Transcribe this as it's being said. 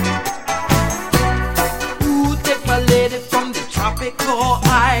tropical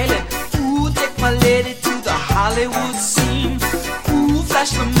island. Ooh, take my lady to the Hollywood scene. Ooh,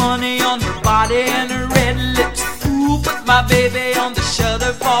 flash the money on her body and her red lips. Ooh, put my baby on the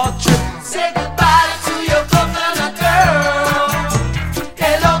Shutterfall trip. Say goodbye to your coconut girl.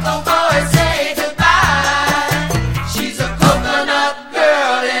 Hey, local boy, say goodbye. She's a coconut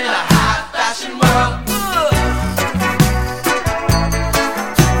girl in a high fashion world.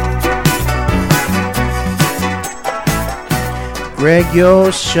 Greg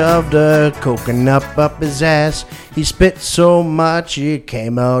Yost shoved a coconut up his ass. He spit so much it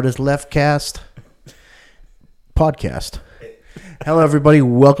came out his left cast. Podcast. Hello, everybody.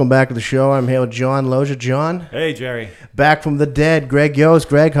 Welcome back to the show. I'm here with John Loja. John. Hey, Jerry. Back from the dead. Greg Yost.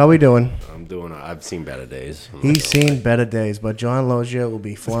 Greg, how we doing? I'm doing. I've seen better days. He's seen better days, but John Loja will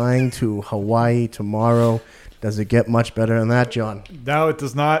be flying to Hawaii tomorrow. Does it get much better than that, John? No, it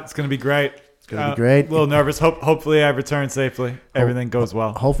does not. It's going to be great. It's going to be great. A little nervous. Hopefully, I return safely. Everything goes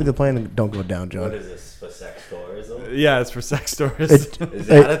well. Hopefully, the plane don't go down, John. What is this, for sex tourism? Yeah, it's for sex tourism. Is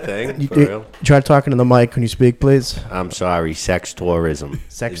that a thing, for real? Try talking to the mic. Can you speak, please? I'm sorry, sex tourism.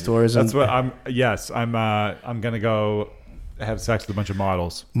 Sex tourism. That's what I'm. Yes, I'm going to go have sex with a bunch of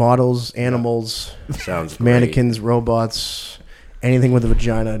models. Models, animals, Sounds great. mannequins, robots, anything with a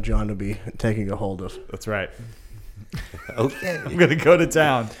vagina, John will be taking a hold of. That's right. Okay. I'm going to go to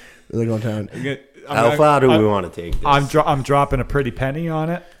town. Really going down. How far do we want to take this? I'm dropping a pretty penny on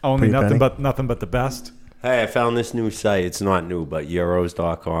it. Only Pretty nothing but the best. Hey, I found this new site. It's not new, but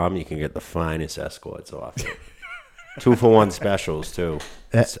Euros.com. You can get the finest escorts off it. 2-for-1 specials, too.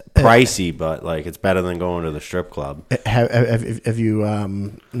 It's pricey, but like it's better than going to the strip club. Have you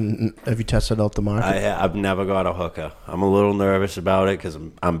tested out the market? I've never got a hooker. I'm a little nervous about it because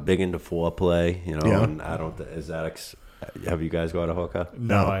I'm big into foreplay, you know. Yeah. And I don't. Is that? Have you guys got a hooker?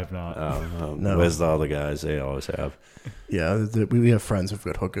 No, I have not. No. Where's the other guys? They always have. Yeah, we have friends who've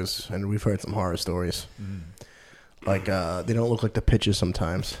got hookers, and we've heard some horror stories. Like they don't look like the pictures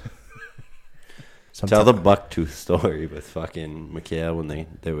sometimes. Tell the bucktooth story with fucking Mikhail when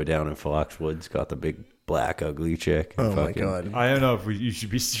they were down in Foxwoods, got the big black ugly chick. Oh my god! I don't know if you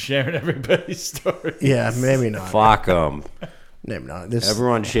should be sharing everybody's story. Yeah, maybe not. Fuck them. Maybe not.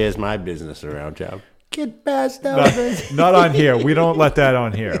 Everyone shares my business around, Joe. Get past out. Not on here. We don't let that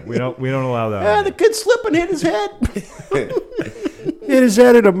on here. We don't allow that. The kid slipped and hit his head. Hit his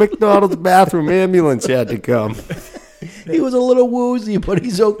head in a McDonald's bathroom. Ambulance had to come. He was a little woozy, but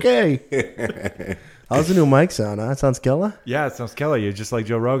he's okay. How's the new mic sound? Huh? It sounds killer. Yeah, it sounds killer. You're just like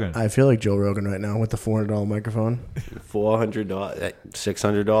Joe Rogan. I feel like Joe Rogan right now with the $400 microphone. $400,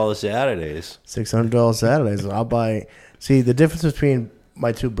 $600 Saturdays. $600 Saturdays. I'll buy. See, the difference between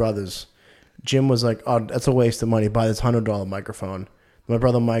my two brothers, Jim was like, "Oh, that's a waste of money. Buy this $100 microphone." My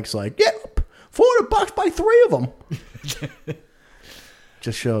brother Mike's like, "Yeah, $400, buy 3 of them."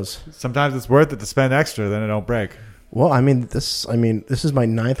 Just shows. Sometimes it's worth it to spend extra, then it don't break. Well, I mean, this is my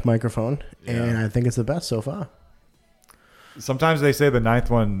 9th microphone, and I think it's the best so far. Sometimes they say the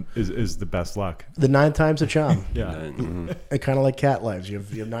 9th one is the best luck. The 9 times a charm. Yeah. It kind of like cat lives. You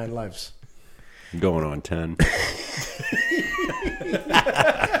have 9 lives. Going on 10.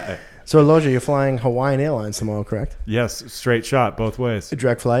 So, Loja, you're flying Hawaiian Airlines tomorrow, correct? Yes, straight shot both ways. A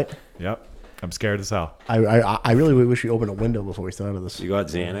direct flight. Yep. I'm scared as hell. I really wish we opened a window before we started this. You got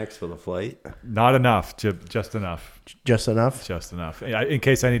Xanax for the flight? Not enough. Just enough. Just enough? Just enough. In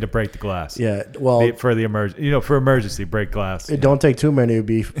case I need to break the glass. Yeah. Well, for the for emergency, break glass. It don't take too many. You'd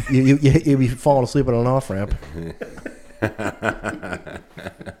be falling asleep on an off ramp.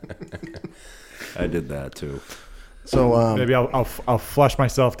 I did that too. So maybe I'll flush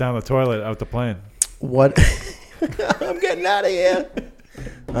myself down the toilet out the plane. What? I'm getting out of here.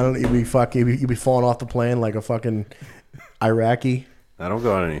 I don't. You'd be falling off the plane like a fucking Iraqi. I don't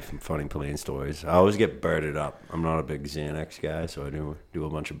got any funny plane stories. I always get birded up. I'm not a big Xanax guy, so I do a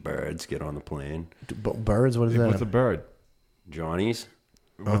bunch of birds. Get on the plane. Birds? What is that? What's a bird? Johnnies.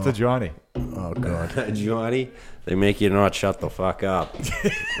 What's a Johnny? Oh god. Johnny. They make you not shut the fuck up.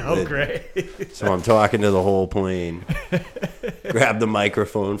 Oh great. So I'm talking to the whole plane. Grab the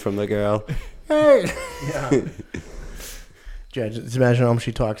microphone from the girl. Hey. Yeah. Yeah, just imagine how much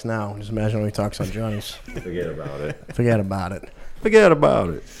she talks now. Just imagine how he talks on Johnny's. Forget about it. Forget about it. Forget about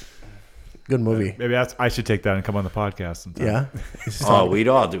it. Good movie. Maybe I should take that and come on the podcast sometime. Yeah. Oh, we'd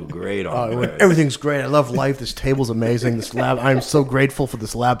all do great on it. Everything's great. I love life. This table's amazing. This lab. I'm so grateful for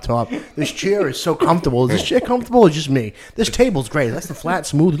this laptop. This chair is so comfortable. Is this chair comfortable or just me? This table's great. That's the flat,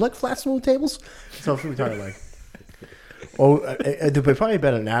 smooth. You like flat, smooth tables? So what are we talking like? Oh, they'd probably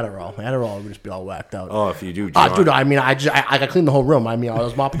better than Adderall. Adderall would just be all whacked out. Oh, if you do, John. Dude, I mean, I cleaned the whole room. I mean, I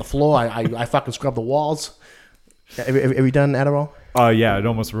was mopping the floor. I fucking scrubbed the walls. Have you done Adderall? Oh yeah, it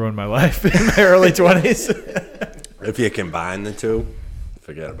almost ruined my life in my early 20s. If you combine the two,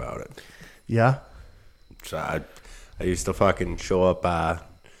 forget about it. Yeah. So I used to fucking show up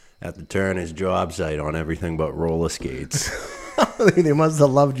at the Turner's job site on everything but roller skates. They must have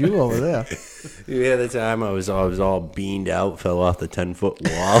loved you over there. You hear the time I was all beamed out, fell off the 10-foot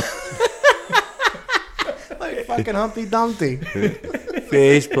wall. Like fucking Humpty Dumpty.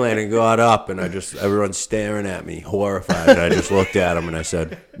 Face planting, got up, and everyone's staring at me, horrified. And I just looked at him and I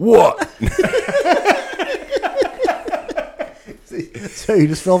said, "What?" So you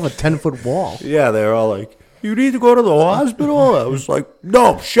just fell off a 10-foot wall. Yeah, they were all like, "You need to go to the hospital?" I was like,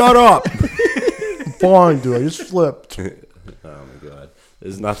 "No, shut up." Fine, dude. I just flipped. Oh my god,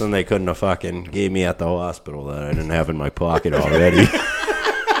 there's nothing they couldn't have fucking gave me at the hospital that I didn't have in my pocket already.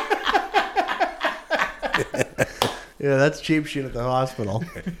 Yeah, that's cheap shit at the hospital.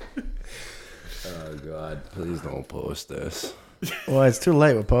 Oh god, please don't post this. Well, it's too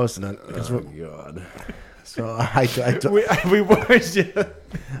late. We're posting it. Oh god. So we weren't yet.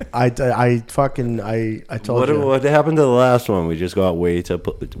 I told you. What happened to the last one? We just got way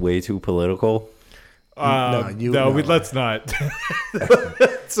too political. Let's not.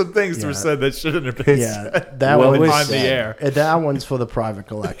 Some things were said that shouldn't have been said. That What one's was on said? the air. That one's for the private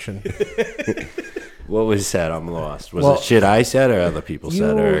collection. What was said? I'm lost. Was it shit I said or other people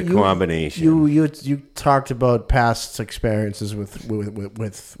said or a combination? You talked about past experiences with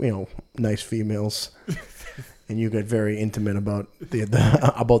nice females, and you got very intimate about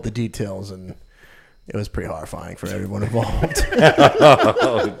about the details, and it was pretty horrifying for everyone involved.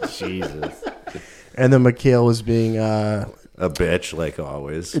 Oh Jesus! And then Mikhail was being A bitch, like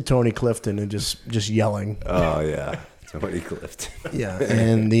always. Tony Clifton and just yelling. Oh yeah, Tony Clifton. Yeah,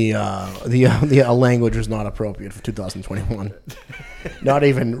 and the language was not appropriate for 2021. Not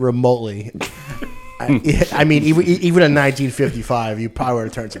even remotely. I mean, even in 1955, you probably would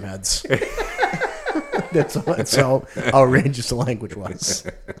have turned some heads. That's how outrageous the language was.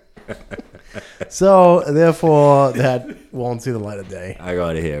 So, therefore, that won't see the light of day. I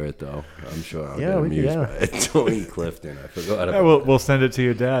gotta hear it though. I'm sure I'll Yeah, get we- amused yeah. by it. Tony Clifton. I forgot Yeah, about we'll send it to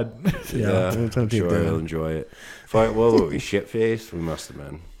your dad. Yeah, we'll send I'm it to your sure dad. he'll enjoy it. What were we, shit-faced? We must have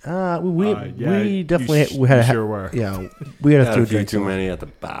been. We definitely we had sure were. Yeah, we had a Had few a few drinks. too many at the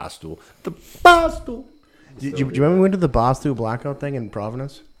bar stool. The bar stool. Do you remember we went to the Boston blackout thing in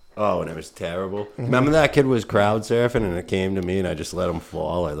Providence? Oh, and it was terrible. Mm-hmm. Remember that kid was crowd surfing and it came to me and I just let him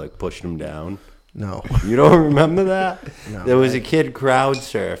fall. I like pushed him down. No. You don't remember that? No. There was a kid crowd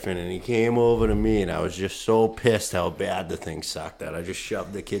surfing and he came over to me and I was just so pissed how bad the thing sucked that I just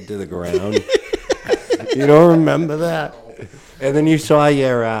shoved the kid to the ground. You don't remember that? And then you saw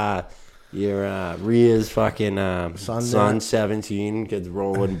your Ria's fucking son 17 kids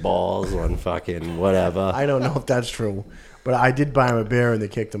rolling balls on fucking whatever. I don't know if that's true, but I did buy him a beer and they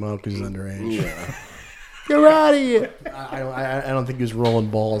kicked him out because he's underage. Yeah. Get out of here. I don't think he was rolling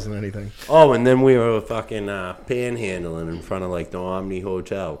balls and anything. Oh, and then we were fucking panhandling in front of like the Omni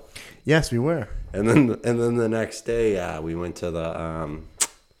Hotel. Yes, we were. And then the next day we went to the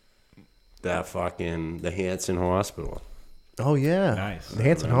Hanson Hospital. Oh yeah, Nice. The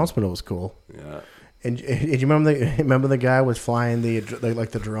Hanson Hospital was cool. Yeah. And you remember the guy was flying the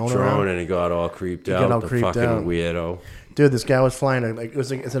drone around? And he got all creeped got out. all The creeped fucking out. weirdo. Dude, this guy was flying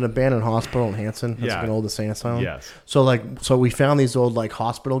it's an abandoned hospital in Hanson. It's Yeah. like an old insane asylum. Yes. So we found these old like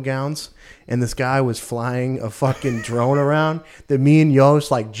hospital gowns, and this guy was flying a fucking drone around. That me and Yost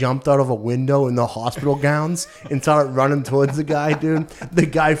like jumped out of a window in the hospital gowns and started running towards the guy, dude. The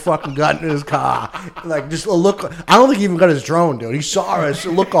guy fucking got in his car, like just a look. I don't think he even got his drone, dude. He saw us,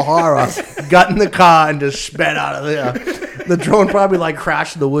 a look of horror, got in the car and just sped out of there. The drone probably like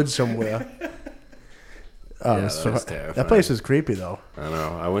crashed in the woods somewhere. Oh, Yeah, so- that's terrifying. that place is creepy though. I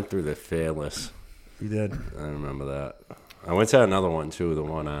know. I went through the Fearless. You did. I remember that. I went to another one too. The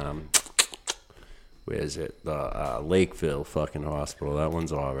one, where is it? The Lakeville fucking hospital. That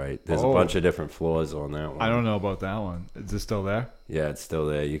one's all right. There's a Oh. bunch of different floors on that one. I don't know about that one. Is it still there? Yeah, it's still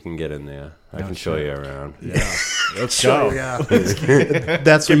there. You can get in there. I can show shit. you around. Yeah. Let's So, go. yeah.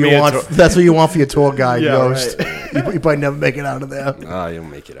 That's what Give you me a want. tour. That's what you want for your tour guide, Yeah, Yost. You probably never make it out of there. Ah, you'll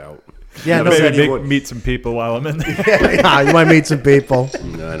make it out. Yeah, no, Maybe said you would. meet some people while I'm in there. yeah, you might meet some people.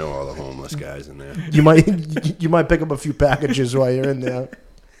 I know all the homeless guys in there. You might pick up a few packages while you're in there.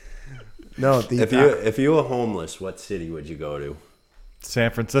 No, If you were homeless, what city would you go to?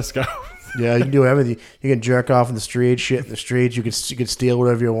 San Francisco. yeah, you can do everything. You can jerk off in the street, shit in the streets. You can steal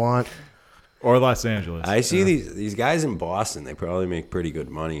whatever you want. Or Los Angeles. I see these guys in Boston. They probably make pretty good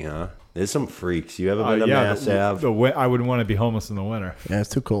money, huh? There's some freaks. You ever been to Mass Ave? I wouldn't want to be homeless in the winter. Yeah, it's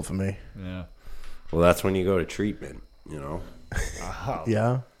too cool for me. Yeah. Well, that's when you go to treatment, you know.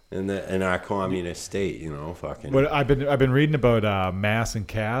 Yeah. In our communist state, you know, fucking. What I've been reading about Mass and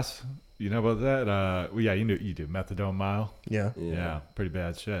Cass. You know about that? Well, yeah, you do methadone mile. Yeah. Yeah, pretty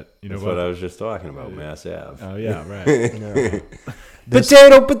bad shit. You know That's what I was just talking about, Mass Ave. Oh yeah, right. Yeah.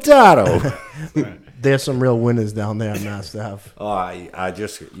 Potato. There's some real winners down there in Mass Ave. Oh, I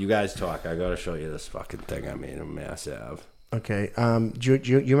just, you guys talk. I got to show you this fucking thing I made in Mass Ave. Okay. Do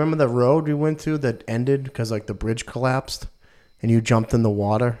you remember the road we went to that ended because like the bridge collapsed, and you jumped in the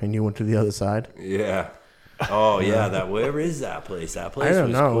water and you went to the other side? Yeah. Oh yeah, where is that place? That place I don't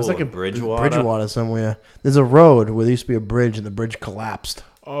was know. cool. It was like in Bridgewater. Bridgewater somewhere. There's a road where there used to be a bridge and the bridge collapsed.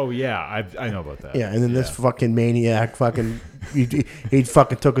 Oh yeah, I know about that. Yeah, and then this fucking maniac he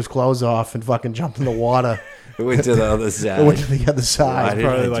fucking took his clothes off and fucking jumped in the water. It went to the other side. It went to the other Why side. did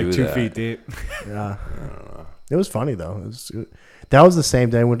Probably I like do 2 that? feet deep. Yeah. It was funny though. That was the same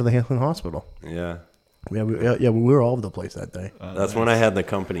day I went to the Hanklin Hospital. Yeah. Yeah, we were all over the place that day. That's when I had the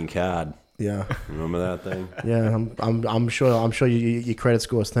company card. Yeah, Remember that thing? yeah. I'm sure your credit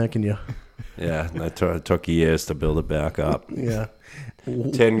score is thanking you. Yeah, that took years to build it back up. Yeah.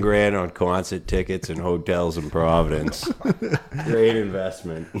 10 grand on concert tickets and hotels in Providence. Great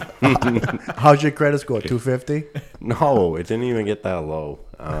investment. How's your credit score? 250. No, it didn't even get that low.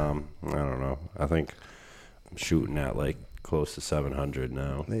 I don't know. I think I'm shooting at like close to 700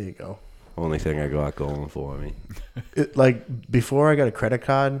 now. There you go. Only thing I got going for me. Like before I got a credit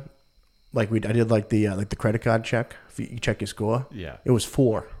card, I did like the credit card check. If you check your score, Yeah. it was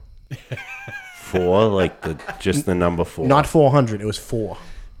 4. 4, like just the number 4. Not 400. It was 4.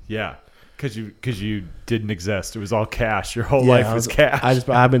 Yeah, because you didn't exist. It was all cash. Your whole life was cash.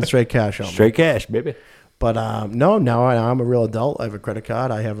 I've been straight cash on me. Straight cash, baby. But no, now I'm a real adult. I have a credit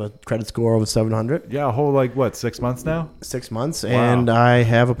card. I have a credit score over 700. Yeah, a whole like what 6 months now? 6 months, and I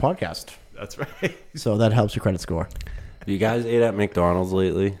have a podcast, That's right. so that helps your credit score. You guys ate at McDonald's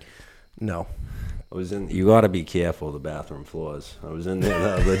lately? No. You got to be careful of the bathroom floors. I was in there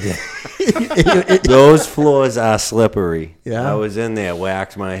the other day. Those floors are slippery. Yeah? I was in there,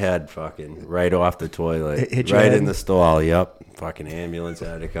 whacked my head fucking right off the toilet. Hit your Right head? in the stall, yep. Fucking ambulance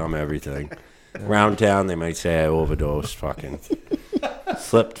had to come, everything. Round town, they might say I overdosed, fucking.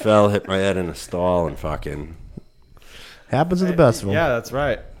 Slipped, fell, hit my head in a stall, and fucking. Happens to the best of them. Yeah, that's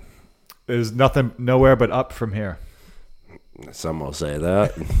right. There's nothing, nowhere but up from here. Some will say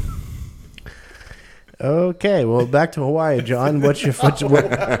that. Okay, well, back to Hawaii, John. What's the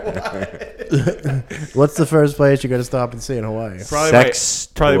first place you're going to stop and see in Hawaii? Sex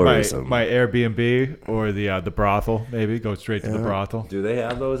tourism. my Airbnb or the brothel. Maybe go straight to the brothel. Do they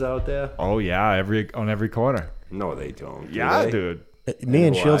have those out there? Oh yeah, on every corner. No, they don't. Do Yeah, they? dude. Me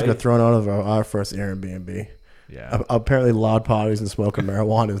and Shields Hawaii? got thrown out of our first Airbnb. Yeah. Apparently, loud parties and smoking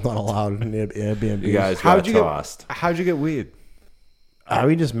marijuana is not allowed in Airbnb. You guys How'd got you tossed. How'd you get weed?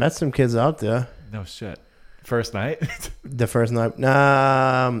 We just met some kids out there. No shit. First night. The first night,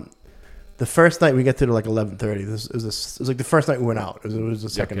 the first night we got to like 11:30. It was like the first night we went out. It was the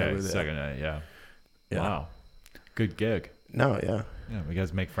second night we were there. Second night. Yeah. Yeah. Wow. Good gig. No, yeah. Yeah, you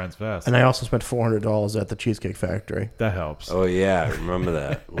guys make friends fast. And I also spent $400 at the Cheesecake Factory. That helps. Oh, yeah, I remember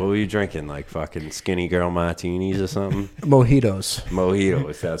that. What were you drinking? Like fucking skinny girl martinis or something? Mojitos.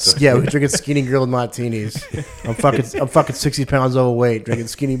 Mojitos. That's Yeah, we were drinking skinny grilled martinis. I'm fucking 60 pounds overweight drinking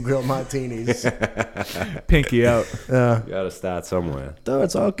skinny grilled martinis. Pinky out. You gotta start somewhere. No,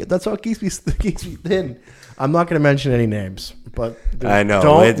 that's all keeps me thin. I'm not going to mention any names, but I know.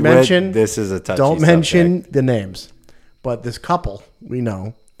 Don't mention. This is a touchy Don't mention subject. the names. But this couple we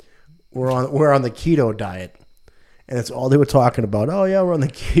know, we're on the keto diet, and that's all they were talking about. Oh yeah, we're on the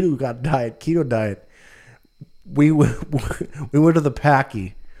keto diet. We went to the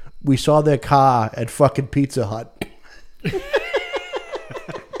Packy. We saw their car at fucking Pizza Hut.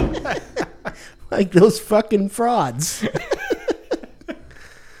 Like those fucking frauds.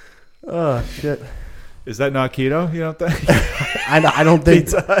 Oh shit. Is that not keto? You don't think? I don't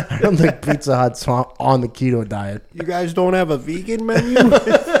think Pizza Hut's on the keto diet. You guys don't have a vegan menu?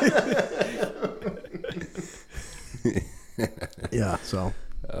 Yeah, so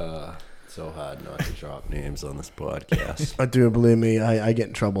So hard not to drop names on this podcast. I do believe me. I get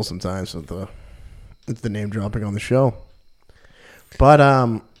in trouble sometimes with the name dropping on the show.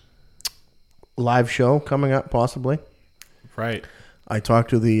 But live show coming up possibly. Right. I talked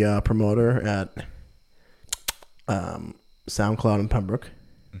to the promoter at SoundCloud in Pembroke.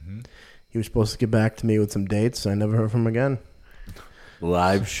 Mm-hmm. He was supposed to get back to me with some dates. I never heard from him again.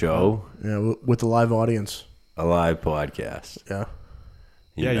 Live show? Yeah, with the live audience. A live podcast. Yeah.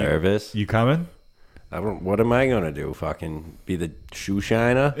 You nervous? You coming? What am I going to do? Fucking be the shoe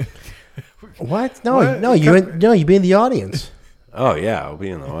shiner? What? No, What? no, you be in the audience. Oh yeah, I'll be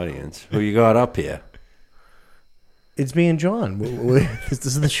in the audience. Who you got up here? It's me and John. This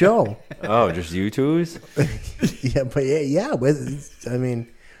is the show. Oh, just you twos? Yeah, but yeah. I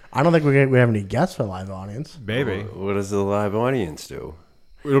mean, I don't think we have any guests for live audience. Maybe. What does the live audience do?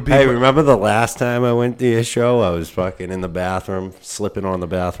 It'll be. Hey, remember the last time I went to your show? I was fucking in the bathroom, slipping on the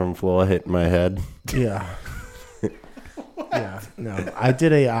bathroom floor, hitting my head. Yeah. Yeah. No, I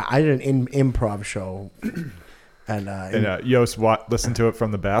did an improv show, and Yost listened to it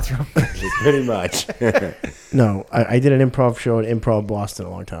from the bathroom. Pretty much. no, I did an improv show at Improv Boston a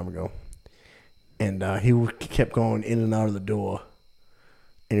long time ago, and he kept going in and out of the door,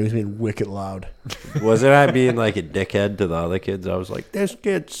 and he was being wicked loud. Wasn't I being like a dickhead to the other kids? I was like, this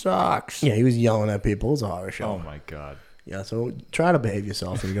kid sucks. Yeah, he was yelling at people. It was a horror show. Oh my god. Yeah, so try to behave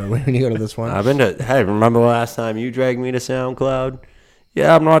yourself when you go to this one. I've been to. Hey, remember last time you dragged me to SoundCloud?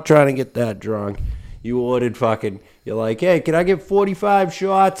 Yeah, I'm not trying to get that drunk. You ordered fucking. You're like, hey, can I get 45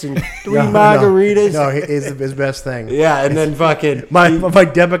 shots and 3 margaritas? No, his best thing. Yeah, and then fucking My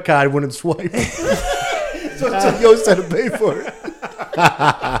debit card wouldn't swipe. so Yost had to pay for it.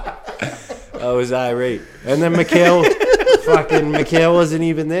 I was irate, and then Mikhail wasn't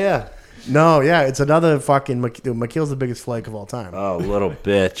even there. No, yeah, it's another fucking McKeel's the biggest flake of all time. Oh, little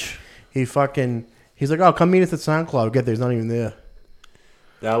bitch. He's like, oh, come meet us at SoundCloud. Get there, he's not even there.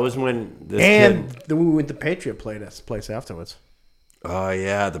 That was when this And kid. then we went to Patriot place afterwards. Oh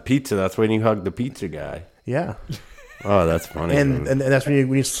yeah, the pizza. That's when you hugged the pizza guy. Yeah, Oh, that's funny. and that's when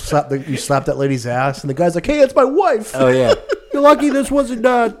you slap that lady's ass, and the guy's like, hey, that's my wife. Oh yeah, you're lucky this wasn't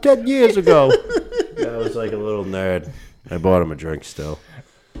 10 years ago. I was like a little nerd. I bought him a drink still.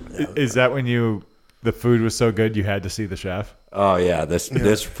 Is that when the food was so good you had to see the chef? Oh yeah,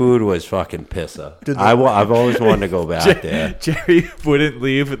 this food was fucking pisser. Dude, I've always wanted to go back there. Jerry wouldn't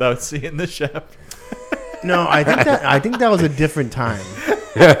leave without seeing the chef. No, I think that was a different time.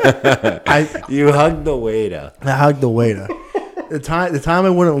 You hugged the waiter. I hugged the waiter. The time I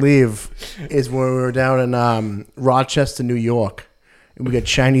wouldn't leave is when we were down in Rochester, New York, and we got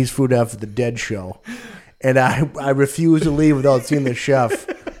Chinese food after the Dead show, and I refused to leave without seeing the chef.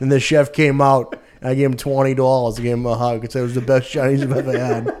 And the chef came out, and I gave him $20. I gave him a hug. It said it was the best Chinese I've ever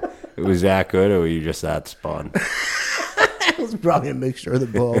had. It was that good, or were you just that spun? It was probably a mixture of the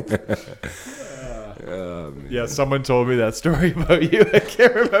both. Yeah, someone told me that story about you. I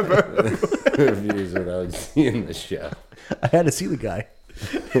can't remember. Refused without seeing the chef. I had to see the guy.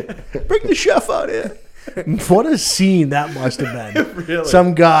 Bring the chef out here. What a scene that must have been. Really?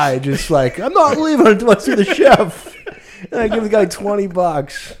 Some guy just like, I'm not leaving until I see the chef. And I give the guy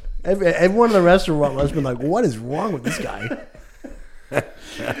 $20. Everyone in the restaurant must have been like, what is wrong with this guy?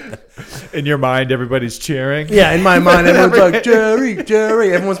 In your mind, everybody's cheering. Yeah, in my mind, everyone's like, Jerry,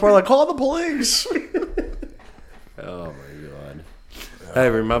 Jerry. Everyone's probably like, call the police. Oh my god. Hey,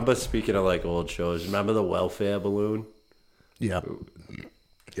 remember, speaking of like old shows, remember the welfare balloon? Yeah.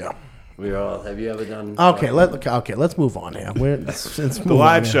 Yeah. Have you ever done? Okay, let's move on here. Let's The move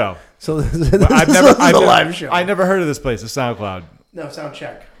live on here. show. So this is I've the live show. I never heard of this place, the SoundCloud. No, sound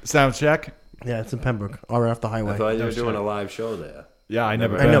check. Sound check? Yeah, it's in Pembroke, or off the highway. I thought you were doing a live show there. Yeah, I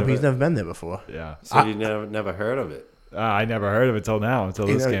never I heard know, of but he's it. never been there before. Yeah. So you never heard of it. I never heard of it till now, until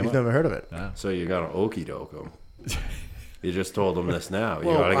this came He's up. never heard of it. So you got to okey doke him. You just told him this now. You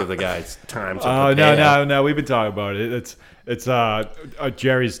Well, got to give the guy time to Oh, prepare. no. We've been talking about it. It's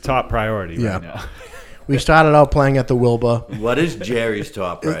Jerry's top priority Yeah. right now. We started out playing at the Wilbur. What is Jerry's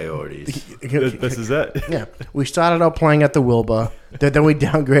top priorities? This is it. Yeah, we started out playing at the Wilbur. Then we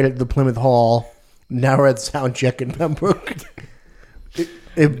downgraded to the Plymouth Hall. Now we're at Sound Check in Pembroke.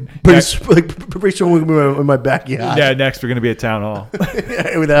 Pretty soon we're going to be in my backyard. Yeah, next we're going to be at Town Hall.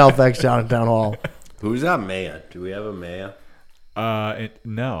 With the Halifax Town Hall. Who's our mayor? Do we have a mayor? No,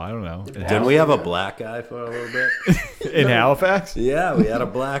 I don't know. Didn't we have a black guy for a little bit? In Halifax? Yeah, we had a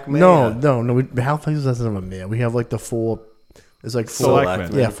black mayor. No. Halifax doesn't have a mayor. We have like the four. There's like four.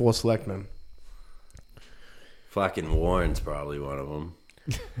 Selectmen. Yeah, 4 selectmen. Fucking Warren's probably one of them.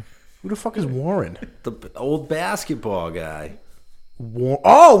 Who the fuck is Warren? The old basketball guy.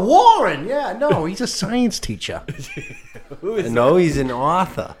 Warren! Yeah, no, he's a science teacher. No, he's an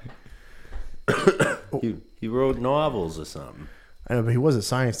author. He wrote novels or something. I know, but he was a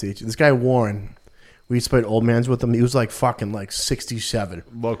science teacher. This guy Warren, we used to play old man's with him. He was like fucking like 67.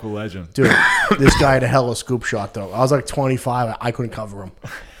 Local legend. Dude, this guy had a hella scoop shot though. I was like 25. I couldn't cover him.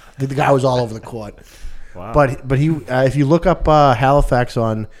 The guy was all over the court. Wow. But he, if you look up Halifax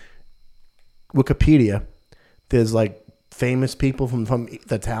on Wikipedia, there's like famous people from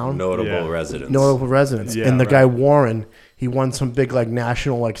the town. Notable Yeah. residents. Notable residents. Yeah, and the right. guy Warren, He won some big like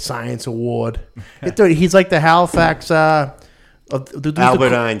national like science award. Dude, he's like the Halifax.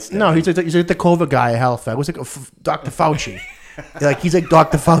 Albert Einstein. No, he's like the COVID guy at Halifax. What's like Dr. Fauci? He's like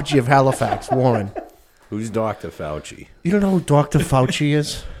Dr. Fauci of Halifax, Warren. Who's Dr. Fauci? You don't know who Dr. Fauci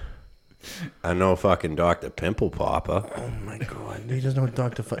is? I know fucking Dr. Pimple Popper. Oh my god, he doesn't know who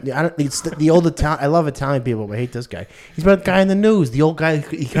Dr. Fauci. It's the old Italian. I love Italian people, but I hate this guy. He's been a guy in the news. The old guy.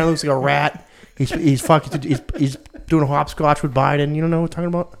 He kind of looks like a rat. He's doing hopscotch with Biden. You don't know what I'm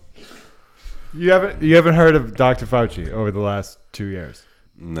talking about? You haven't heard of Dr. Fauci over the last 2 years?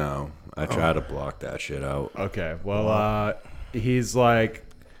 No, I try to block that shit out. Okay, well, he's like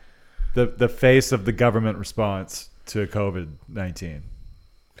the face of the government response to COVID-19.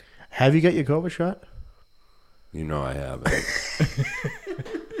 Have you got your COVID shot? You know I haven't.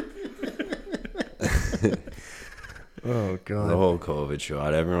 Oh god, The whole COVID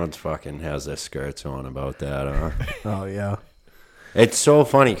shot. Everyone's fucking has their skirts on about that, huh? oh yeah. It's so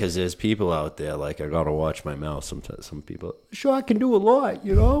funny because there's people out there, like, I gotta watch my mouth. Sometimes some people, shot can do a lot,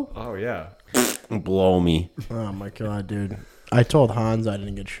 you know? Oh, yeah. Blow me. Oh my god, dude. I told Hans I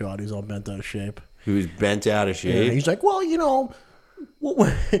didn't get shot. He's all bent out of shape. He was bent out of Yeah, shape. he's like, well, you know,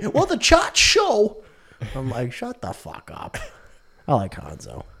 well, the charts show. I'm like, shut the fuck up. I like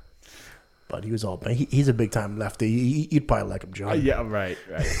Hanzo. But he was all bent. He's a big time lefty. You'd probably like him, John. Yeah, right.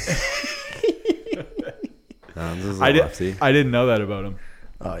 Hans is a I lefty. didn't know that about him.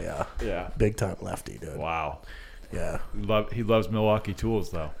 Oh, yeah. Yeah. Big time lefty, dude. Wow. Yeah. He loves Milwaukee tools,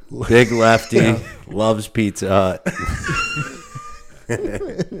 though. Big lefty, loves Pizza Hut.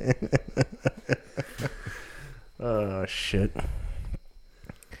 Oh, shit.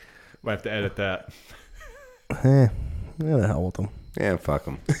 Might have to edit that. Yeah, the hell with him. Yeah, fuck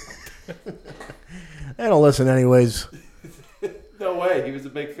him. They don't listen anyways. No way. He was a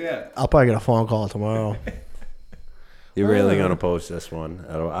big fan. I'll probably get a phone call tomorrow. You're really gonna post this one?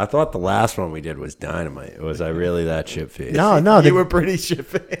 I thought the last one we did was dynamite. Was I really that shit faced? No, You were pretty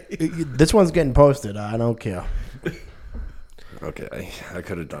shit-faced. this one's getting posted. I don't care. Okay, I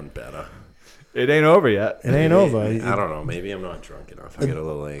could have done better. It ain't over yet. It ain't over. I don't know. Maybe I'm not drunk enough. I get a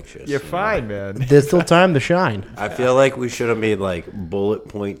little anxious. You're fine, man. There's still time to shine. I feel like we should have made like bullet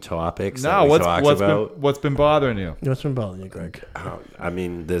point topics. No, that we talked about. what's been bothering you? What's been bothering you, Greg? I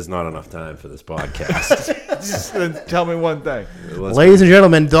mean, there's not enough time for this podcast. Just tell me one thing. Ladies and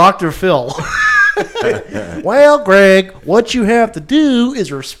gentlemen, Dr. Phil. Well, Greg, what you have to do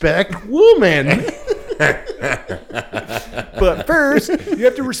is respect women. But first, you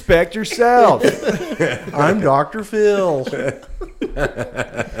have to respect yourself. I'm Dr. Phil.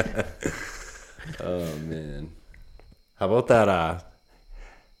 Oh man, how about that?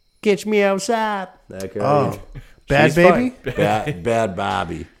 Catch me outside. That girl. Oh, Bad She's Baby? fine. Bad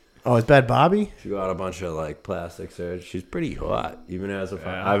Bobby. Oh, it's Bad Bobby? She got a bunch of like plastic surgery. She's pretty hot, even as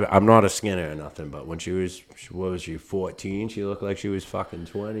a. I'm not a skinner or nothing, but when she was, what was she, 14? She looked like she was fucking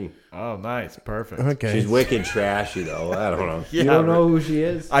 20. Oh, nice. Perfect. Okay. She's wicked trashy though. I don't know. Yeah, You don't know who she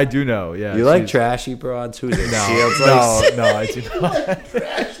is? I do know, yeah. You like she's- trashy broads? Who's it? No, Shields no, I do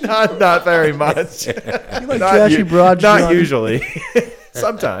not. Not very much. You like trashy broads, Not John? usually.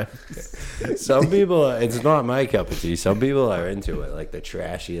 Sometimes. Some people, it's not my cup of tea. Some people are into it. Like the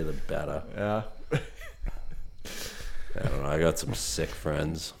trashier, the better. Yeah. I don't know. I got some sick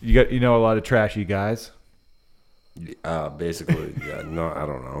friends. You know a lot of trashy guys. Basically, yeah, no, I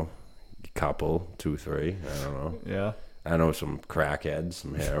don't know. Couple, 2, 3. I don't know. Yeah. I know some crackheads,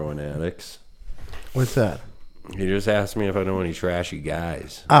 some heroin addicts. What's that? He just asked me if I know any trashy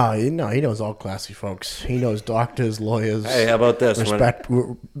guys. Oh, he knows all classy folks. He knows doctors, lawyers. Hey, how about this? Respect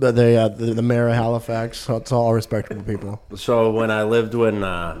the mayor of Halifax. So it's all respectable people. So when I lived in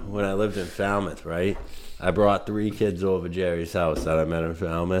Falmouth, right? I brought 3 kids over Jerry's house that I met in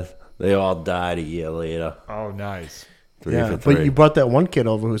Falmouth. They all died a year later. Oh, nice. 3 Yeah, for but 3. you brought that one kid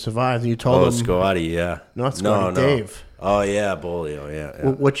over who survived, and you told him. Scotty, yeah. Not Scotty, Dave. Oh yeah, Bolio, yeah.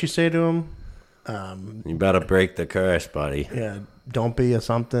 What'd you say to him? You better break the curse, buddy. Yeah, don't be or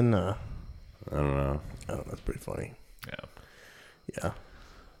something. I don't know. Oh, that's pretty funny. Yeah. Yeah.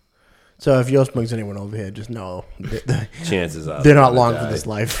 So if Yost brings anyone over here, just know Chances are they're not long gonna for die. this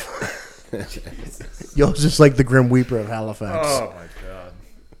life. Yost is like the Grim Reaper of Halifax. Oh, my God.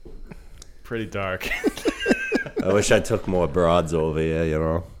 Pretty dark. I wish I took more broads over here, you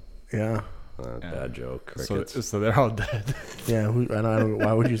know. Yeah. Bad joke. So, Crickets. so they're all dead. Yeah. I don't.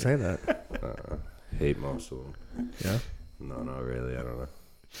 Why would you say that? Hate most of them. Yeah. No, not really. I don't know.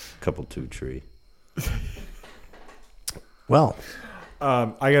 Couple 2 tree. Well,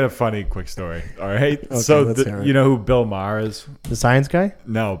 I got a funny quick story. All right. Okay, So let's hear it. you know who Bill Maher is? the science guy.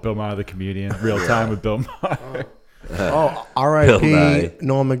 No, Bill Maher, the comedian. Real time with Bill Maher. Oh, Bill R.I.P. Nye.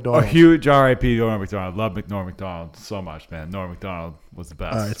 Norm A Macdonald. huge R.I.P. Norm Macdonald. Love Norm Macdonald so much, man. Norm Macdonald was the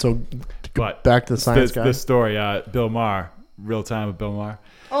best. All right, so But back to the science guy. This story, Bill Maher, Real Time with Bill Maher.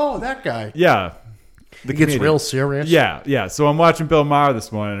 Oh, that guy. Yeah. He gets real serious. Yeah. So I'm watching Bill Maher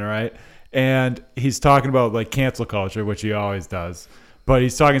this morning, all right? And he's talking about like cancel culture, which he always does. But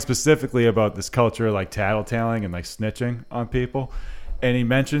he's talking specifically about this culture like tattletaling and like snitching on people. And he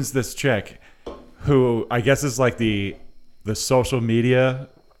mentions this chick who I guess is like the social media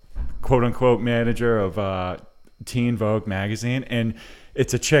quote unquote manager of Teen Vogue magazine. And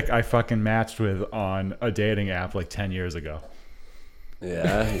it's a chick I fucking matched with on a dating app like 10 years ago.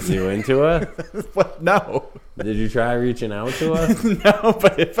 Yeah, is you into her? What? No. Did you try reaching out to her? No,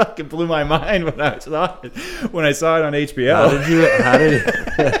 but it fucking blew my mind when I saw it. When I saw it on HBO.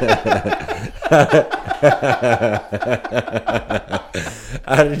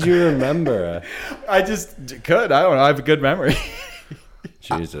 How did you remember her? I just could. I don't know. I have a good memory.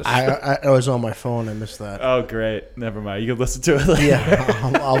 Jesus. I was on my phone. I missed that. Oh, great. Never mind. You can listen to it later.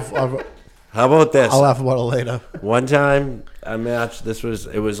 Yeah, How about this? I'll laugh about it later. One time I matched. It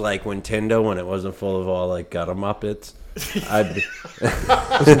was like when Tinder, when it wasn't full of all like gutter muppets.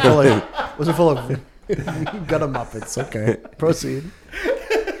 Wasn't full of gutter muppets. Okay, proceed.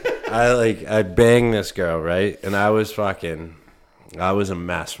 I banged this girl, right? And I was a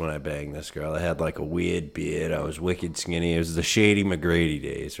mess when I banged this girl. I had like a weird beard. I was wicked skinny. It was the Shady McGrady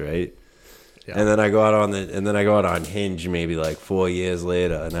days, right? Yeah. And then I got on Hinge maybe like 4 years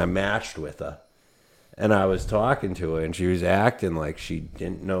later, and I matched with her. And I was talking to her, and she was acting like she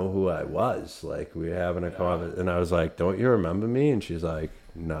didn't know who I was. Like we were having a conversation, and I was like, "Don't you remember me?" And she's like,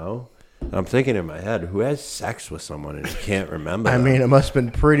 "No." And I'm thinking in my head, who has sex with someone and can't remember? I mean, it must have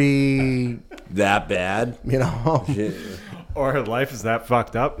been pretty that bad, you know. Or her life is that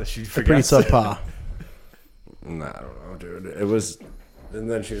fucked up that she Pretty forgets. subpar. No, I don't know, dude. It was, and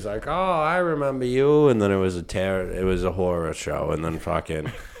then she was like, "Oh, I remember you." And then it was a horror show, and then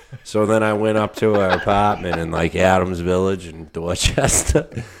fucking. So then I went up to her apartment in like Adams Village in Dorchester,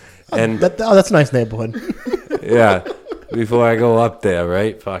 and that's a nice neighborhood. yeah. Before I go up there,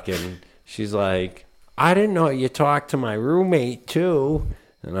 right? Fucking, she's like, "I didn't know you talked to my roommate too."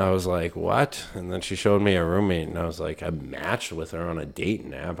 And I was like, "What?" And then she showed me a roommate, and I was like, I matched with her on a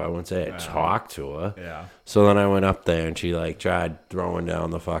dating app. I wouldn't say I talked to her. Yeah. So then I went up there, and she like tried throwing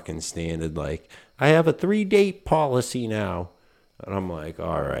down the fucking standard, like, "I have a 3-date policy now." And I'm like,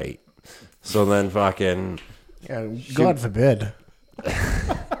 all right. So then fucking... Yeah, God forbid.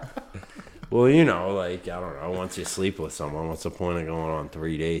 Well, you know, like, I don't know. Once you sleep with someone, what's the point of going on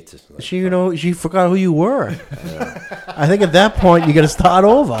 3 dates? Like, she forgot who you were. Yeah. I think at that point you got to start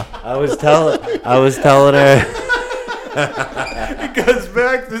over. I was telling her. It goes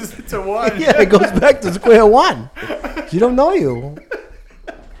back to one. Yeah, it goes back to square one. She don't know you.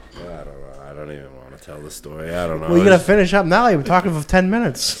 I don't know. I don't even want to tell the story. I don't know. Well, you got to finish up now. You've been talking for 10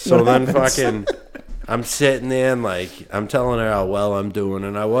 minutes. So then fucking... I'm sitting there and like I'm telling her how well I'm doing,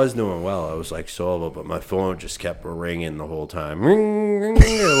 and I was doing well. I was like sober, but my phone just kept ringing the whole time. Ring, ring.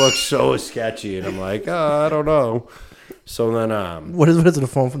 It looked so sketchy, and I'm like, I don't know. So then, what is it? A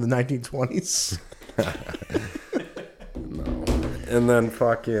phone from the 1920s? No. And then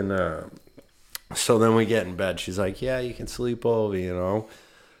fucking, so then we get in bed. She's like, "Yeah, you can sleep over, you know."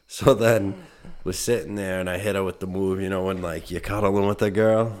 So then was sitting there, and I hit her with the move, you know, when like you're cuddling with a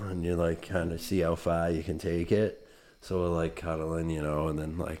girl and you like kind of see how far you can take it. So we're like cuddling, you know, and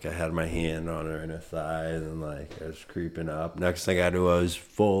then like I had my hand on her in her thigh, and then like I was creeping up. Next thing I knew, I was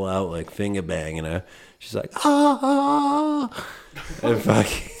full out like finger banging her. She's like, "Ah," and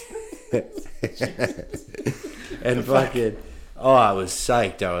fucking, and fucking. Oh, I was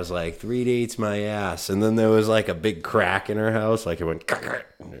psyched. I was like, 3 dates my ass. And then there was like a big crack in her house. Like it went,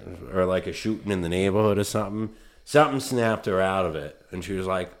 or like a shooting in the neighborhood or something. Something snapped her out of it. And she was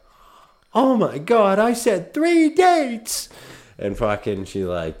like, "Oh my God, I said 3 dates." And fucking she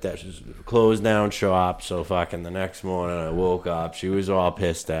like, that just closed down shop. So fucking the next morning I woke up. She was all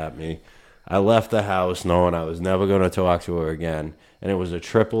pissed at me. I left the house knowing I was never going to talk to her again. And it was a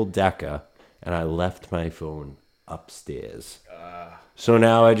triple decker. And I left my phone upstairs. So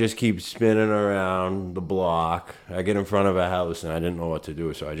now I just keep spinning around the block. I get in front of a house and I didn't know what to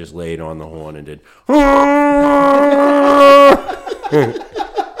do, so I just laid on the horn and did.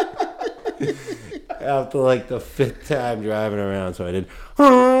 After like the 5th time driving around, so I did.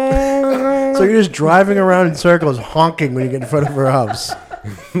 So you're just driving around in circles, honking when you get in front of her house.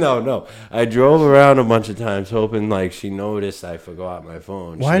 No. I drove around a bunch of times, hoping like she noticed I forgot my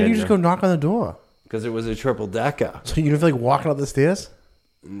phone. Why didn't you just go knock on the door? Because it was a triple decker. So you didn't feel like walking up the stairs?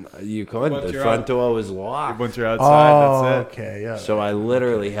 You couldn't. Once The you're front out- door was locked. Once you're outside, Oh, that's it. okay, yeah. So I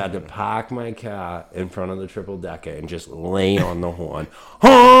literally had to park my car in front of the triple decker and just lay on the horn.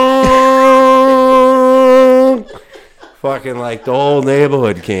 Honk! Fucking like the whole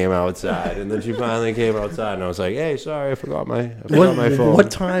neighborhood came outside, and then she finally came outside, and I was like, "Hey, sorry, I forgot my phone." What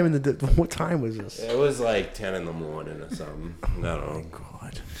time what time was this? It was like 10 in the morning or something. I don't know.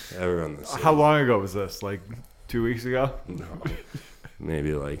 God. Everyone the same. How long ago was this? Like 2 weeks ago? No.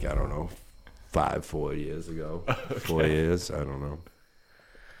 Maybe like, I don't know, 4 years ago. 4 years, I don't know.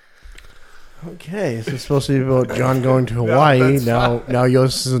 Okay, this is supposed to be about John going to Hawaii. that's now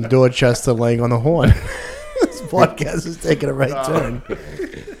Yost is in Dorchester laying on the horn. This podcast is taking a right turn.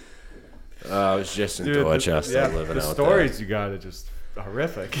 I was just in Dude, Dorchester living the out stories you got are just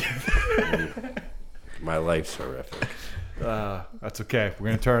horrific. there. My life's horrific. That's okay. We're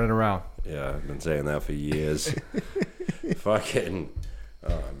going to turn it around. Yeah, I've been saying that for years. Fucking,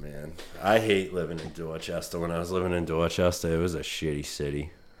 oh man. I hate living in Dorchester. When I was living in Dorchester, it was a shitty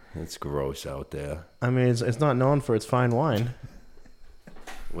city. It's gross out there. I mean, it's not known for its fine wine.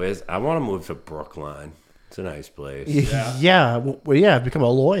 I want to move to Brookline. It's a nice place. Yeah, become a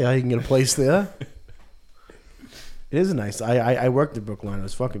lawyer. You can get a place there. It is nice. I worked in Brookline. It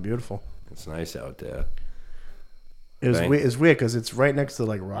was fucking beautiful. It's nice out there. It's Thank- weird because it's right next to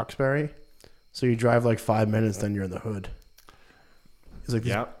like Roxbury. So you drive like 5 minutes, then you're in the hood. It's like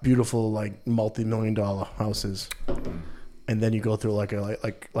these beautiful, like multi-million-dollar houses, and then you go through like a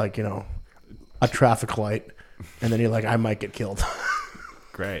you know, a traffic light, and then you're like, I might get killed.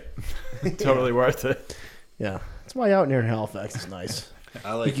 Great. Totally worth it. Yeah, that's why out near in Halifax is nice.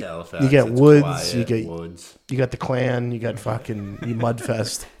 I like Halifax. You get It's woods, quiet, you get woods. You got the Klan, you got fucking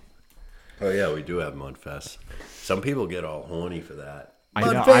Mudfest. Oh yeah, we do have Mudfest. Some people get all horny for that. I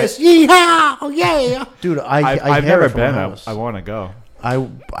know. Mudfest, yeehaw, oh, yeah, dude. I've hear never it from been. my I house. want to go. I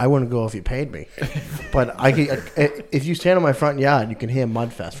wouldn't go if you paid me, but if you stand in my front yard, you can hear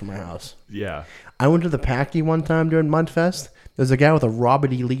Mudfest from my house. Yeah. I went to the Packy one time during Mudfest. There's a guy with a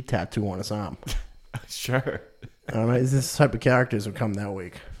Robert E. Lee tattoo on his arm. Sure. I don't know. It's this type of characters who come that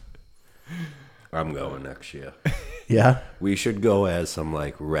week. I'm going next year. Yeah, We should go as some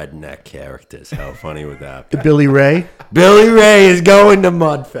like redneck characters. How funny would that be? Billy Ray. Billy Ray is going to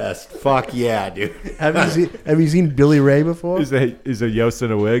Mudfest. Fuck yeah, dude. Have you seen Billy Ray before? Is a Yost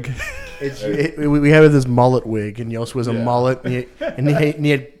in a wig? We have this mullet wig, and Yost was a mullet, and he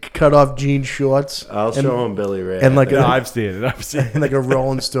had cut off jean shorts. I'll show him Billy Ray. and like No, a, I've seen it. and like a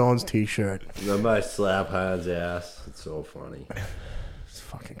Rolling Stones t-shirt. Remember I slap Hans' ass? It's so funny. It's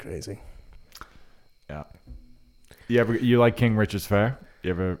fucking crazy. Yeah. You like King Richard's Fair?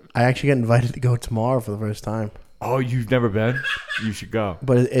 You ever? I actually got invited to go tomorrow for the first time, Oh, you've never been? You should go.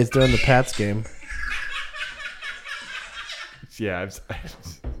 but it's during the Pats game. Yeah.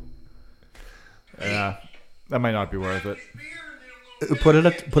 Yeah. That might not be worth it. Put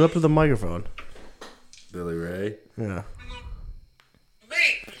up to the microphone. Billy Ray. Yeah.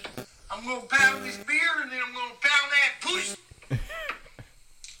 Hey, I'm gonna pound this beer and then I'm gonna pound that pussy.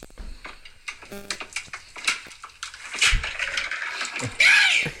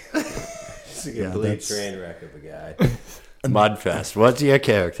 Complete that's- train wreck of a guy. Mudfest. What's your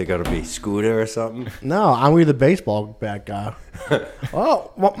character gonna be? Scooter or something? No, I'm really the baseball bat guy.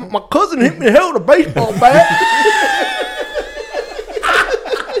 Oh, my cousin hit me in the head with a baseball bat.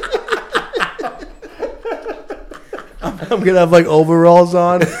 I'm gonna have like overalls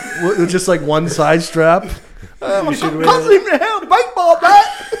on with just like one side strap. My cousin hit me in the head with a baseball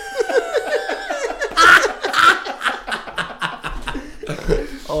bat.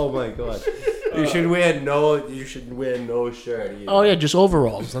 Oh my god. You should wear no shirt either. Oh yeah, just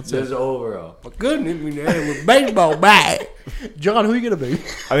overalls. That's Just it. overall. My cousin hit me in the head with a baseball bat. John, who are you gonna be? I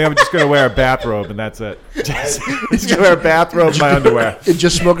think I'm just gonna wear a bathrobe and that's it. Just gonna wear a bathrobe, my underwear.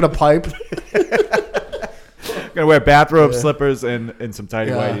 Just smoking a pipe. Gonna wear bathrobe, slippers, and some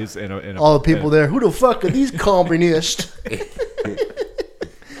tidy Yeah. whities. In a, All the people there. Who the fuck are these communists?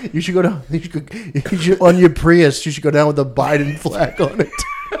 You should go down. You should, on your Prius, you should go down with the Biden flag on it.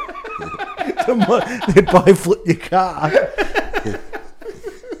 They'd probably flip your car.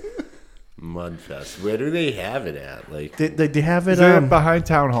 Mudfest. Where do they have it at? Like, They have it. Is it behind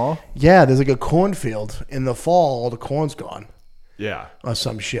Town Hall? Yeah, there's like a cornfield. In the fall, all the corn's gone Yeah. or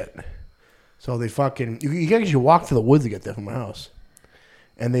some shit. So they fucking you can actually walk through the woods to get there from my house,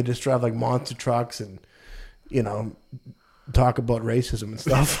 and they just drive like monster trucks and talk about racism and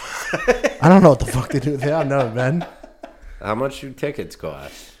stuff. I don't know what the fuck they do there. I've never been. how much do tickets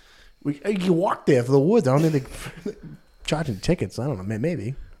cost? You can walk there for the woods. I don't think they're charging tickets. I don't know.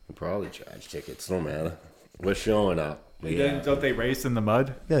 Maybe. Probably charge tickets. No matter. We're showing up. Then don't they race in the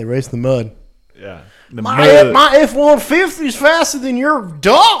mud? Yeah, they race in the mud. Yeah. The My mud. my F-150 is faster than your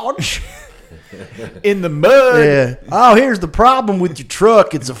Dodge. In the mud. Yeah. Oh, here's the problem with your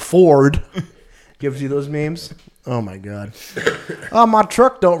truck. It's a Ford. You ever see those memes? Oh my god. Oh, my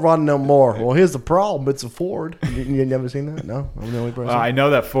truck don't run no more. Well, here's the problem. It's a Ford. You never seen that? No, I'm the only person. I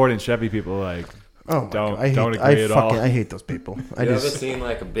know that Ford and Chevy people like Oh my don't God. I hate, don't agree at all. I hate those people. I You ever just seen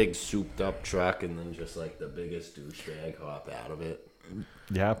like a big souped up truck and then just like the biggest douchebag hop out of it?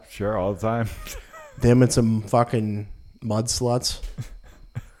 Yeah, sure, all the time. them and some fucking mud sluts.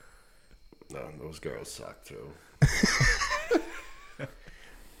 No, those girls suck too.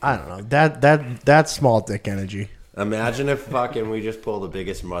 I don't know. That's small dick energy. Imagine if fucking we just pull the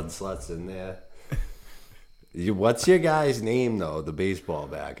biggest mud sluts in there. What's your guy's name though? The baseball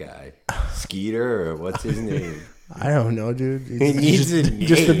bat guy, Skeeter, or what's his name? I don't know, dude. He needs a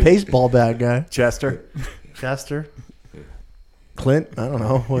just a name. baseball bat guy. Chester. Chester. Clint. I don't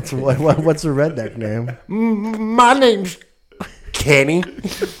know. What's the redneck name? My name's Kenny.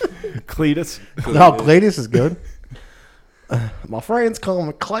 Cletus. No, Cletus is good. My friends call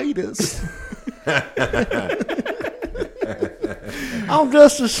me Cletus. I'm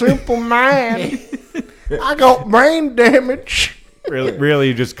just a simple man. I got brain damage. Really,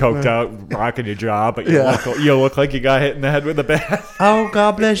 you just coked out, rocking your jaw, but Yeah. you look like you got hit in the head with a bat. Oh,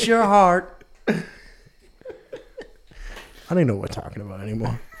 God bless your heart. I don't even know what we're talking about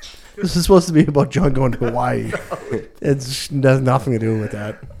anymore. This is supposed to be about John going to Hawaii. It has nothing to do with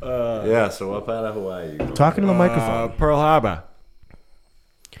that. Yeah, so what part of Hawaii are you going? Talking to the microphone. Pearl Harbor.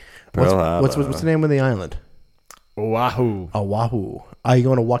 Pearl Harbor. What's the name of the island? Oahu. Oahu. Are you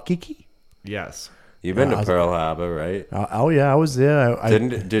going to Waikiki? Yes. You've been I to was- Pearl Harbor, right? Oh yeah, I was there.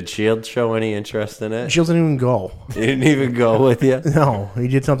 Did Shield show any interest in it? She doesn't even go. He didn't even go with you. No, he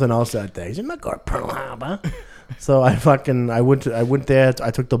did something else that day. He's not going to Pearl Harbor. So I went there.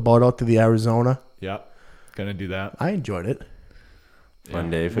 I took the boat out to the Arizona. Yep. Gonna do that. I enjoyed it. One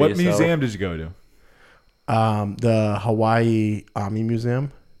day for What yourself. museum did you go to? The Hawaii Army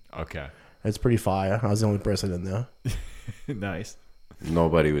Museum. Okay. It's pretty fire. I was the only person in there. Nice.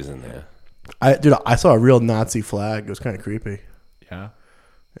 Nobody was in there. Dude, I saw a real Nazi flag. It was kind of creepy. Yeah.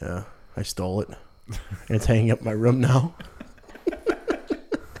 Yeah, I stole it. And it's hanging up in my room now.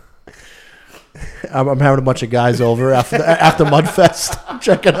 I'm having a bunch of guys over after Mudfest.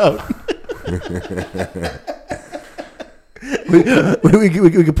 Check it out. we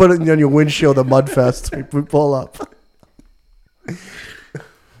could put it on your windshield at Mudfest. We pull up.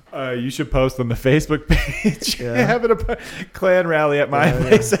 You should post on the Facebook page. Yeah. Having a clan rally at my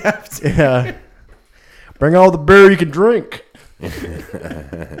place after. Yeah. Bring all the beer you can drink.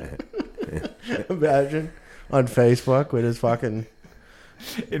 Imagine on Facebook with his fucking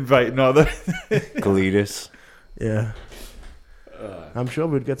Inviting all the. Cletus. yeah. I'm sure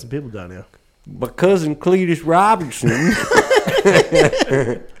we'd get some people down here. My cousin Cletus Robinson.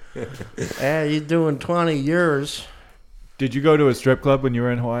 Yeah, he's doing 20 years. Did you go to a strip club when you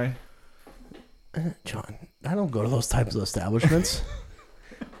were in Hawaii? John, I don't go to those types of establishments.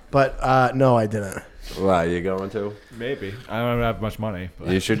 But no, I didn't. Why, you going to? Maybe. I don't have much money. But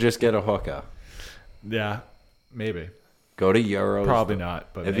You should just get a hooker. yeah, maybe. Go to Euros. Probably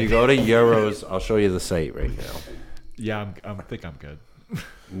not. But If maybe. you go to Euros, I'll show you the site right now. Yeah, I think I'm good.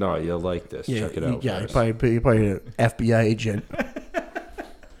 No, you'll like this. Check it out Yeah, first. you're probably an FBI agent.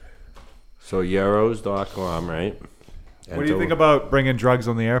 So Euros.com, right? What do you think about bringing drugs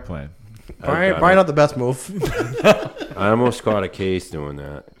on the airplane? Probably not the best move. I almost caught a case doing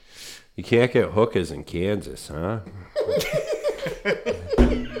that. You can't get hookers in Kansas, huh?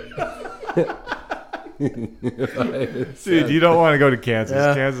 Dude, you don't want to go to Kansas.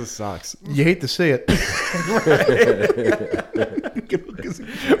 Yeah. Kansas sucks. You hate to see it.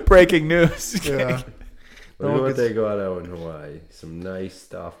 Breaking news. Yeah. Look at what they got out in Hawaii. Some nice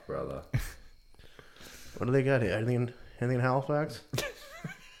stuff, brother. What do they got here? Anything in Halifax?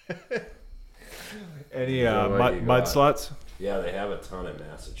 Any what you mud got? sluts? Yeah, they have a ton in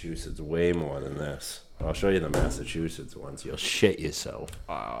Massachusetts. Way more than this. I'll show you the Massachusetts ones. You'll shit yourself.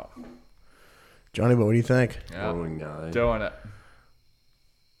 Wow. Johnny, but what do you think? Yeah. Oh, no. Doing it.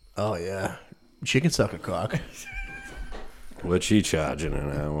 Oh, yeah. She can suck a cock. What's she charging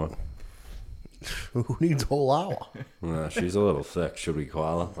an hour? Who needs a whole hour? She's a little thick. Should we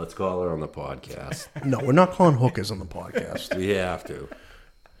call her? Let's call her on the podcast. No, we're not calling hookers on the podcast. We have to.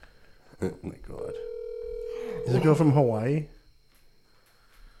 Oh, my God. Is it girl from Hawaii?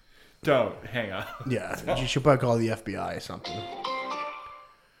 Don't. Hang on. Yeah. You should probably call the FBI or something.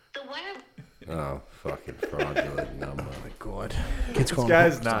 The winner. Oh, fucking fraudulent number. Oh my god. Kids calling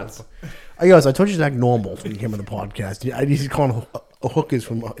Guy's hookers. nuts. Hey guys, I told you to act normal when you came on the podcast. I used to call hookers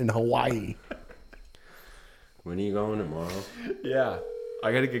from in Hawaii. When are you going tomorrow? Yeah,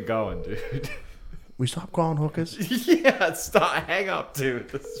 I gotta get going, dude. We stop calling hookers. Yeah, stop. Hang up, dude.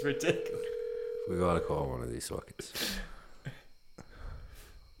 This is ridiculous. We gotta call one of these hookers.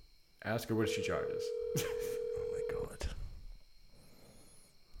 Ask her what she charges. Oh my god.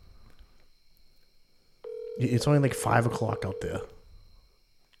 It's only like 5 o'clock out there.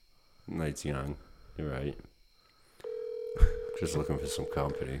 Night's young. You're right. Just looking for some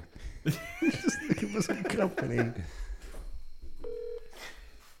company. Give us some company.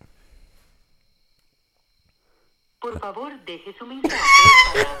 Por favor, deje su mensaje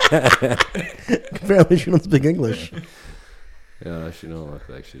para... Apparently she don't speak English. Yeah, she don't look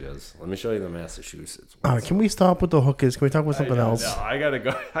like she does. Let me show you the Massachusetts All one. right, can we stop with the hookers? Can we talk about something else? No, I gotta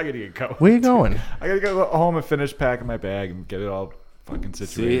go. I gotta get going. Where you going? I gotta go home and finish packing my bag and get it all fucking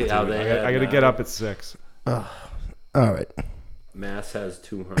situated. See how they I gotta get up at 6. All right. Mass has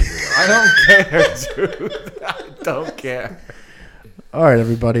 200. I don't care, dude. I don't care. All right,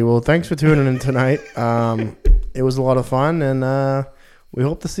 everybody. Well, thanks for tuning in tonight. It was a lot of fun, and we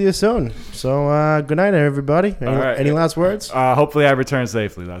hope to see you soon. So, good night, everybody. Any, All right. any last words? Hopefully, I return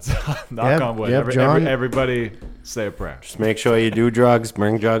safely. That's knock on wood. Yep, John. Everybody, say a prayer. Just make sure you do drugs,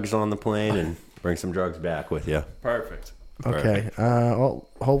 bring drugs on the plane, and bring some drugs back with you. Perfect. Okay. Well,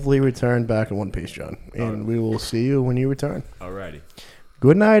 hopefully return back in one piece, John. And we will see you when you return. Alrighty.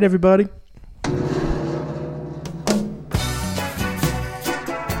 Good night, everybody.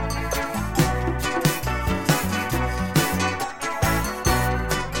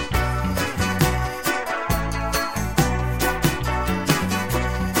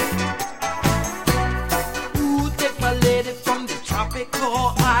 Ooh, take my lady from the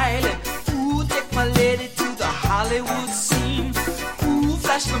tropical island. Ooh, take my lady to the Hollywood scene. Ooh,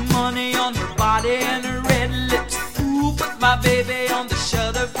 flash the money on her body and her red lips. Ooh, put my baby on the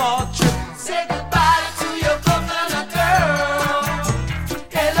Shutterfall trip. Say goodbye to your coconut girl.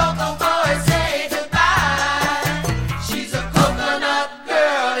 Hey, local boy, say goodbye. She's a coconut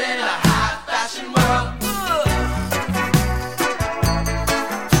girl in a high fashion world.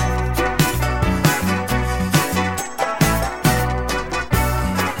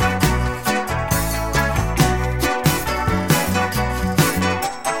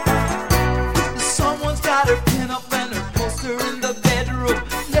 Someone's got her pin up and her poster in the bedroom.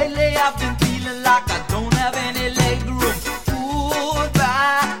 Lately I've been feeling like I don't have any leg room.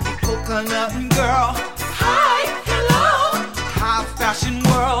 Goodbye, coconut girl. Hi, hello, high fashion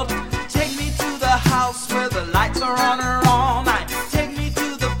world. Take me to the house where the lights are on her all night. Take me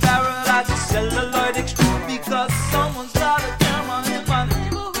to the paradise of celluloid extrude, because someone's got a camera in my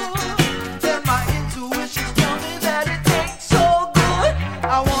neighborhood. Then my intuitions tell me that it ain't so good.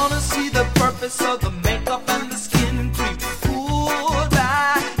 I wanna see the purpose of the